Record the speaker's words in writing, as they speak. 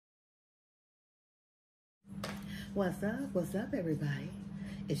What's up, everybody?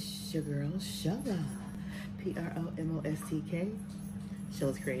 It's your girl, Shola. PROMOSTK,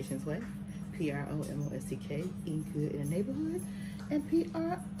 Shola's Creations Way. PROMOSTK, eating good in the neighborhood. And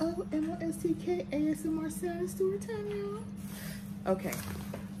PROMOSTK, ASMR Sound Story Time, y'all. Okay.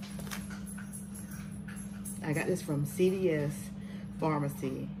 I got this from CVS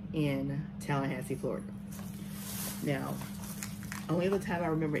Pharmacy in Tallahassee, Florida. Now, only other time I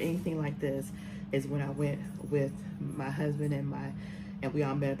remember anything like this is when I went with my husband and we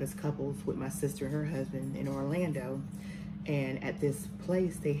all met up as couples with my sister and her husband in Orlando. And at this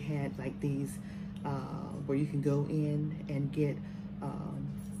place, they had like these where you can go in and get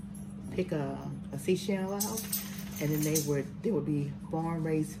pick a seashell out, and then there would be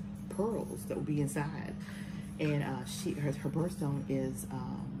farm-raised pearls that would be inside. And her birthstone is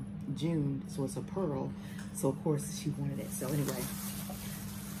June, so it's a pearl. So of course she wanted it. So anyway,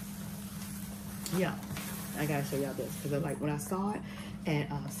 yeah, I gotta show y'all this because like when I saw it at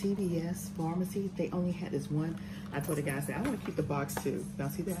CVS Pharmacy, they only had this one. I told the guy, I said, I want to keep the box too. Y'all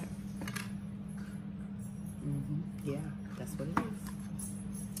see that? Yeah, that's what it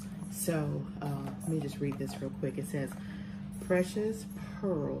is. So let me just read this real quick. It says, Precious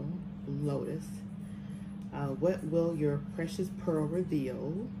Pearl Lotus. What will your precious pearl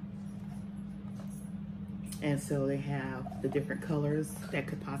reveal? And so they have the different colors that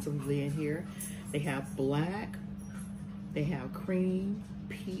could possibly be in here. They have black, they have cream,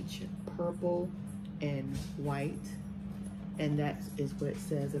 peach, purple, and white. And that is what it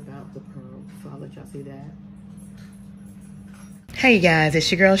says about the pearl. So I'll let y'all see that. Hey guys,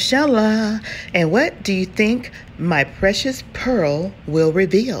 it's your girl Shola. And what do you think my precious pearl will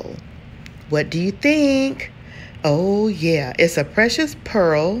reveal? What do you think? Oh yeah, it's a precious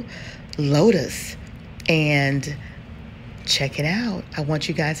pearl lotus. And check it out. I want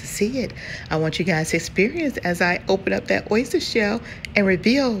you guys to see it. I want you guys to experience as I open up that oyster shell and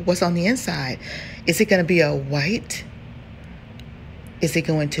reveal what's on the inside. Is it going to be a white? Is it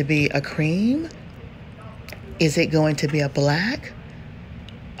going to be a cream? Is it going to be a black,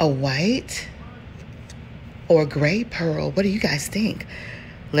 a white, or a gray pearl? What do you guys think?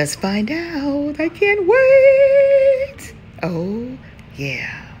 Let's find out. I can't wait. Oh,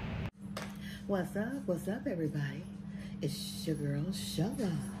 yeah. What's up, everybody? It's your girl,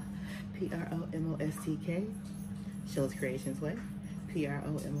 Shola. PROMOSTK, Shola's Creations Way.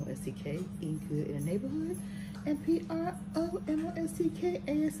 PROMOSTK, eating good in the neighborhood. And PROMOSTK,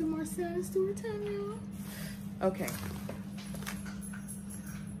 ASMR Sound Story Time, y'all. Okay.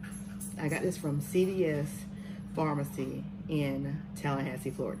 I got this from CVS Pharmacy in Tallahassee,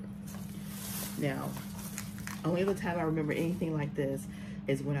 Florida. Now, only other time I remember anything like this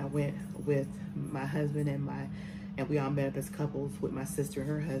is when I went with my husband and we all met up as couples with my sister and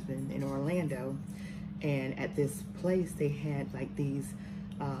her husband in Orlando. And at this place, they had like these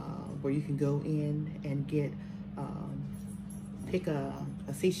where you can go in and get pick a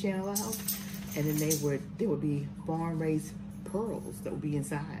seashell out, and then there would be farm-raised pearls that would be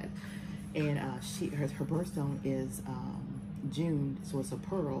inside. And her birthstone is June, so it's a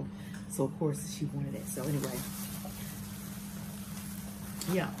pearl. So of course she wanted it. So anyway,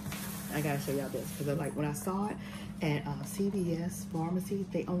 yeah, I gotta show y'all this because like when I saw it at CVS Pharmacy,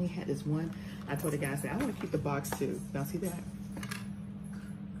 they only had this one. I told the guy, I said, I want to keep the box too. Y'all see that?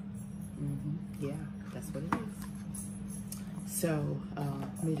 Yeah, that's what it is. So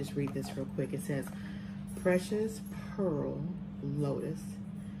let me just read this real quick. It says, Precious Pearl Lotus.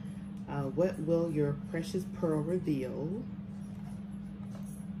 What will your precious pearl reveal?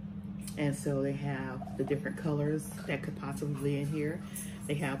 And so they have the different colors that could possibly be in here.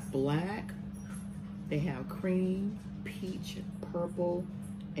 They have black, they have cream, peach, purple,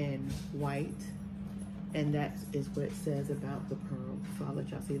 and white. And that is what it says about the pearl. So I'll let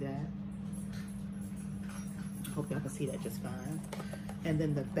y'all see that. Hope y'all can see that just fine. And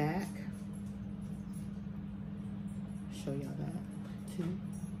then the back, show y'all that too.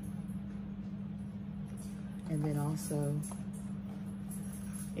 And then also,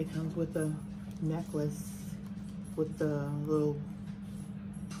 it comes with a necklace with the little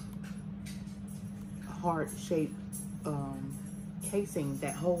heart-shaped casing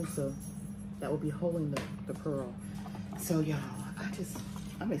that holds that will be holding the pearl. So y'all,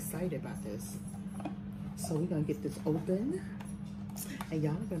 I'm excited about this. So we're gonna get this open, and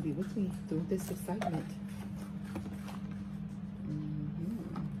y'all are gonna be with me through this excitement.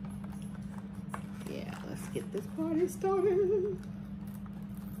 Yeah, let's get this party started.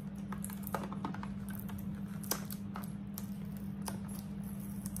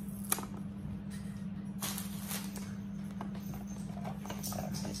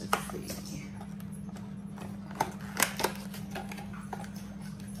 Let's see.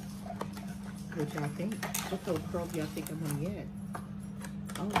 what y'all think. What color pearl do y'all think I'm gonna get?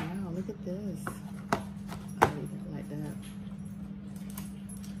 Oh wow, look at this. I really don't like that.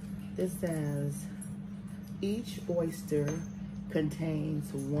 This says, each oyster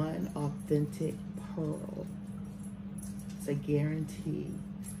contains one authentic pearl. It's a guarantee.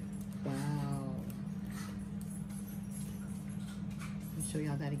 Wow. Let me show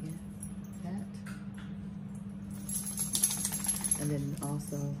y'all that again. That. And then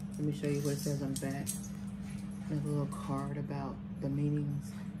also, let me show you what it says on the back. There's a little card about the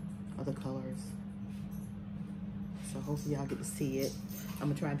meanings of the colors. So hopefully y'all get to see it. I'm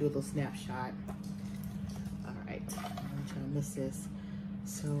gonna try and do a little snapshot. All right, I'm gonna try to miss this.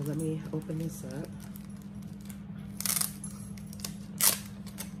 So let me open this up.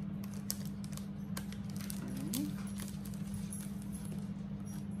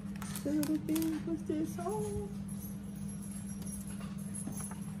 What's this? Oh.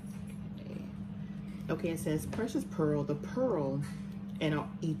 Okay, it says, precious pearl, the pearl, an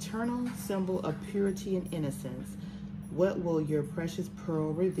eternal symbol of purity and innocence. What will your precious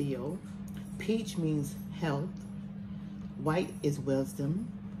pearl reveal? Peach means health. White is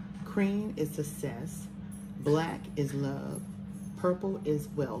wisdom. Cream is success. Black is love. Purple is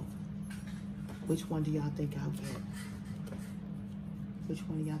wealth. Which one do y'all think I'll get? Which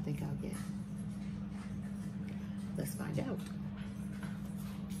one do y'all think I'll get? Let's find out.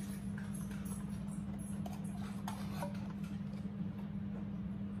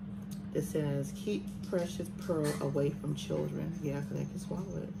 It says, keep precious pearl away from children. Yeah, because they can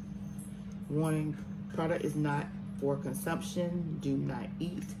swallow it. Warning, product is not for consumption. Do not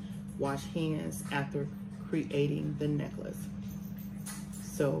eat. Wash hands after creating the necklace.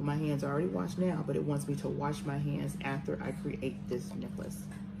 So my hands are already washed now, but it wants me to wash my hands after I create this necklace.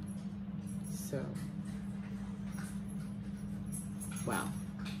 So, wow.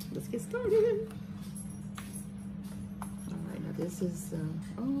 Let's get started. This is,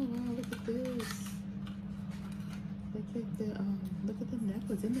 oh wow, look at this. Look at the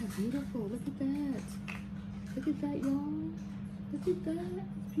necklace. Isn't that beautiful? Look at that. Look at that, y'all. Look at that.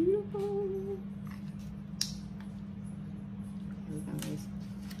 It's beautiful.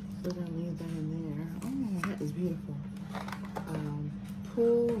 We're gonna leave that in there. Oh, that is beautiful.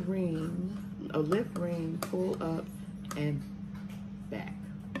 Pull ring, a lift ring, pull up and back.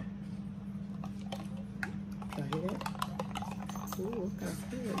 Y'all hear that? Ooh, that's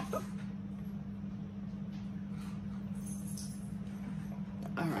good.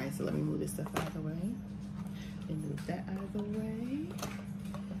 All right, so let me move this stuff out of the way. And move that out of the way.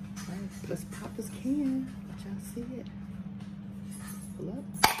 All right, so let's pop this can. Let y'all see it. Pull up.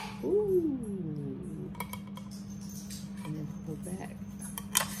 Ooh. And then pull back.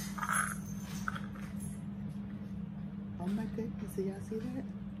 Oh my goodness, do y'all see that?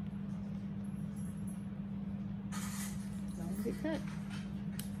 Get cut.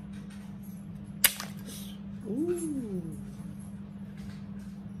 Ooh.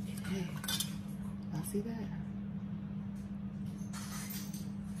 Okay. I'll see that.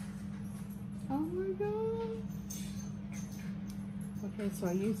 Oh my God. Okay, so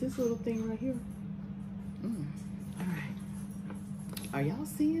I use this little thing right here. All right. Are y'all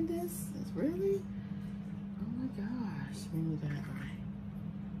seeing this? It's really? Oh my gosh. Let me move that right.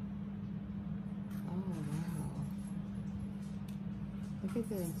 Look at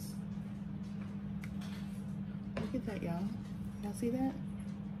this. Look at that, y'all. Y'all see that?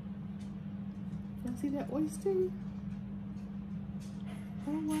 Y'all see that oyster?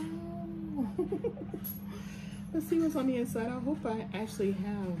 Oh, wow. Let's see what's on the inside. I hope I actually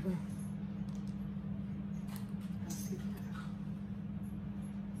have. Let's see that.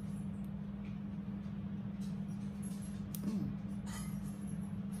 Am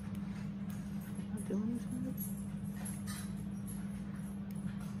I doing this right?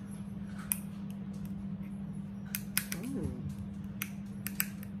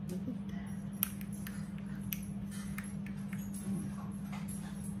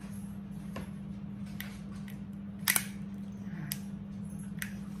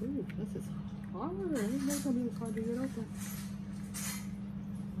 Ooh, this is hard. This is gonna be hard to get open.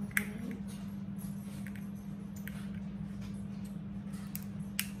 Alright.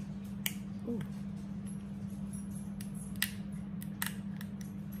 Ooh.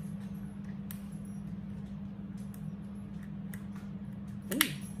 Ooh.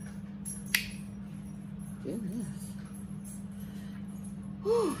 Goodness.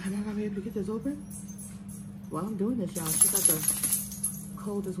 Ooh, am I gonna be able to get this open? While I'm doing this, y'all, check out the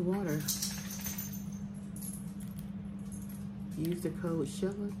coldest water. Use the code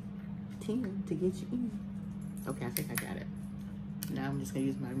SHELLA10 to get you in. Okay, I think I got it. Now I'm just gonna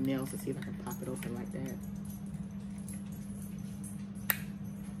use my nails to see if I can pop it open like that.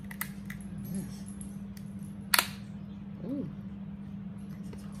 Yes. Ooh,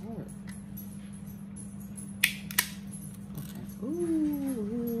 this is hard. Okay.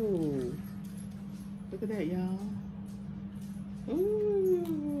 Ooh. Look at that, y'all. Ooh.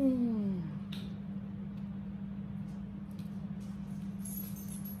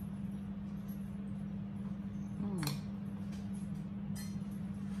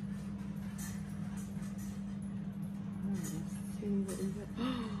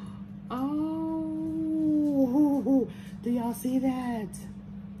 Oh, do y'all see that?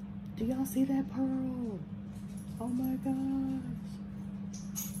 Do y'all see that pearl? Oh my gosh.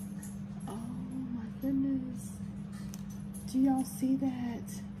 Oh my goodness. Do y'all see that?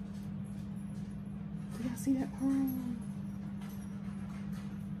 Do y'all see that pearl?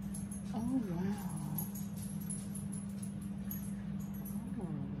 Oh wow. Oh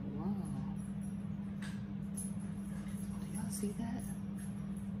wow. Do y'all see that?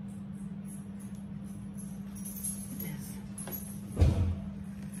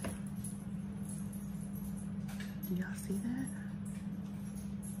 Do y'all see that?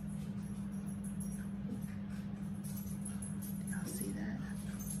 Do y'all see that?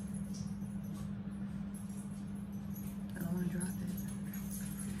 I don't want to drop it.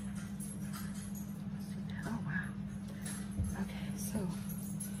 See that? Oh wow. Okay, so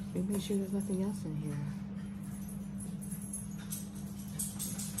we make sure there's nothing else in here.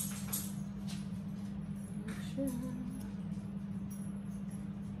 Make sure.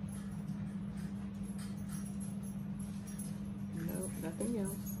 Nothing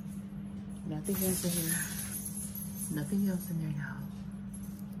else. Nothing else in here. Nothing else in there, y'all.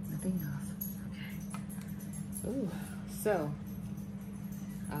 Nothing else. Okay. Ooh. So,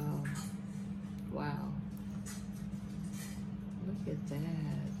 wow. Look at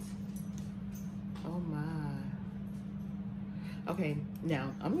that. Oh my. Okay,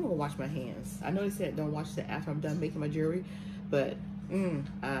 now I'm gonna go wash my hands. I know they said don't wash it after I'm done making my jewelry, but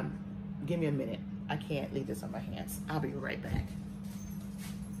give me a minute. I can't leave this on my hands. I'll be right back.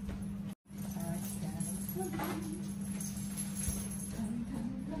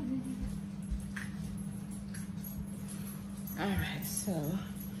 All right, so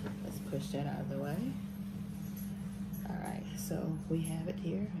let's push that out of the way. All right, so we have it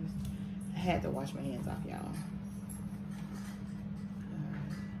here. I had to wash my hands off, y'all. All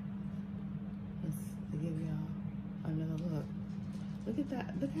right, let's give y'all another look. Look at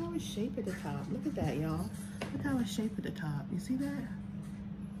that. Look how it's shaped at the top. Look at that, y'all. Look how it's shaped at the top. You see that?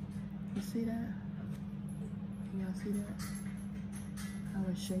 You see that? Can y'all see that? How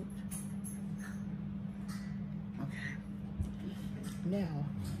it's shaped? Okay. Now,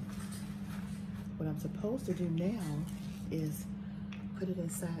 what I'm supposed to do now is put it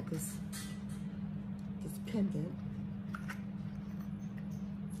inside this pendant.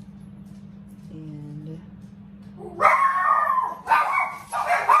 And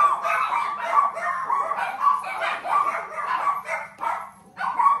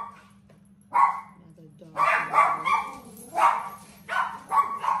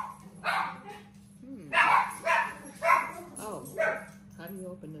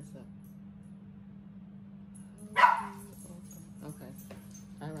open this up. Okay.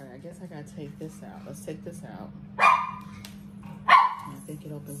 All right, I guess I gotta take this out. Let's take this out. I think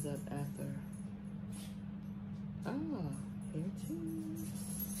it opens up after. Ah, here too.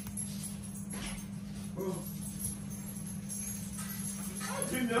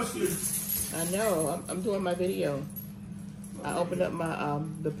 I know, I'm doing my video. I opened up my,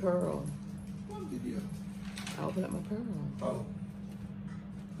 the pearl. What video? I opened up my pearl. Oh.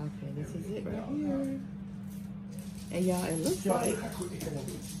 Okay, this is it right here. And y'all, it looks like,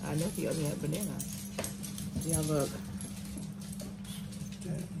 I know the other banana. Y'all look.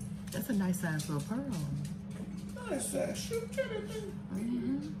 That's a nice size little pearl. Nice size.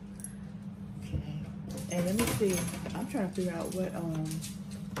 Okay. And let me see. I'm trying to figure out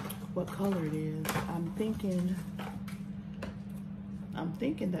what color it is. I'm thinking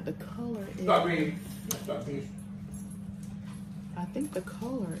that the color is. Stop me. I think the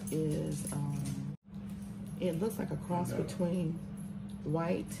color is, it looks like a cross between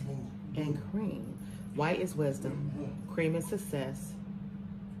white and cream. White is wisdom, cream is success.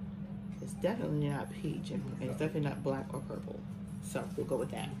 It's definitely not peach, and it's definitely not black or purple. So we'll go with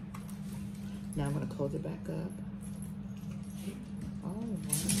that. Now I'm gonna close it back up. Oh,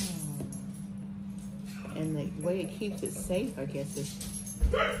 wow. And the way it keeps it safe, I guess, is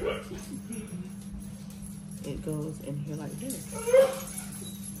it goes in here like this.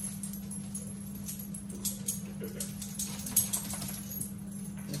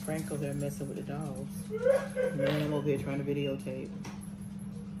 Frank over there messing with the dogs. And then I'm over here trying to videotape.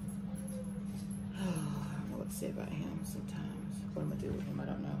 I don't know what to say about him sometimes. What am I doing with him? I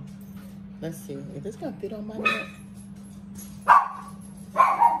don't know. Let's see. Is this gonna fit on my neck?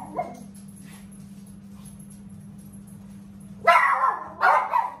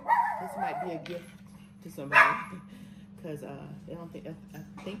 This might be a gift to somebody. Because I think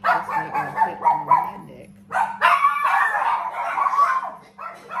this might gonna fit on my neck.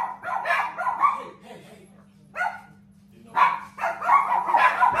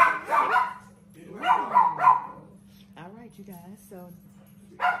 Alright, you guys, so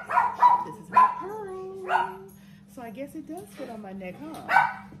this is my pearl. So I guess it does fit on my neck, huh?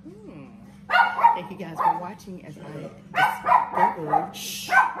 Thank you guys for watching as I discovered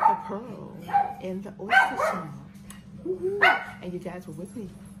the pearl in the oyster shell. And you guys were with me.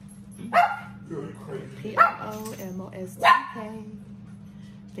 PromoSTK.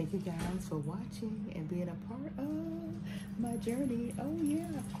 Thank you guys for watching and being a part of my journey. Oh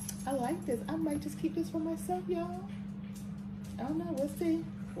yeah, I like this. I might just keep this for myself, y'all. I don't know. We'll see.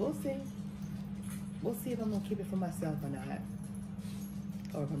 We'll see. We'll see if I'm gonna keep it for myself or not,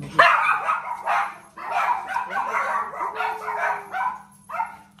 or if I'm gonna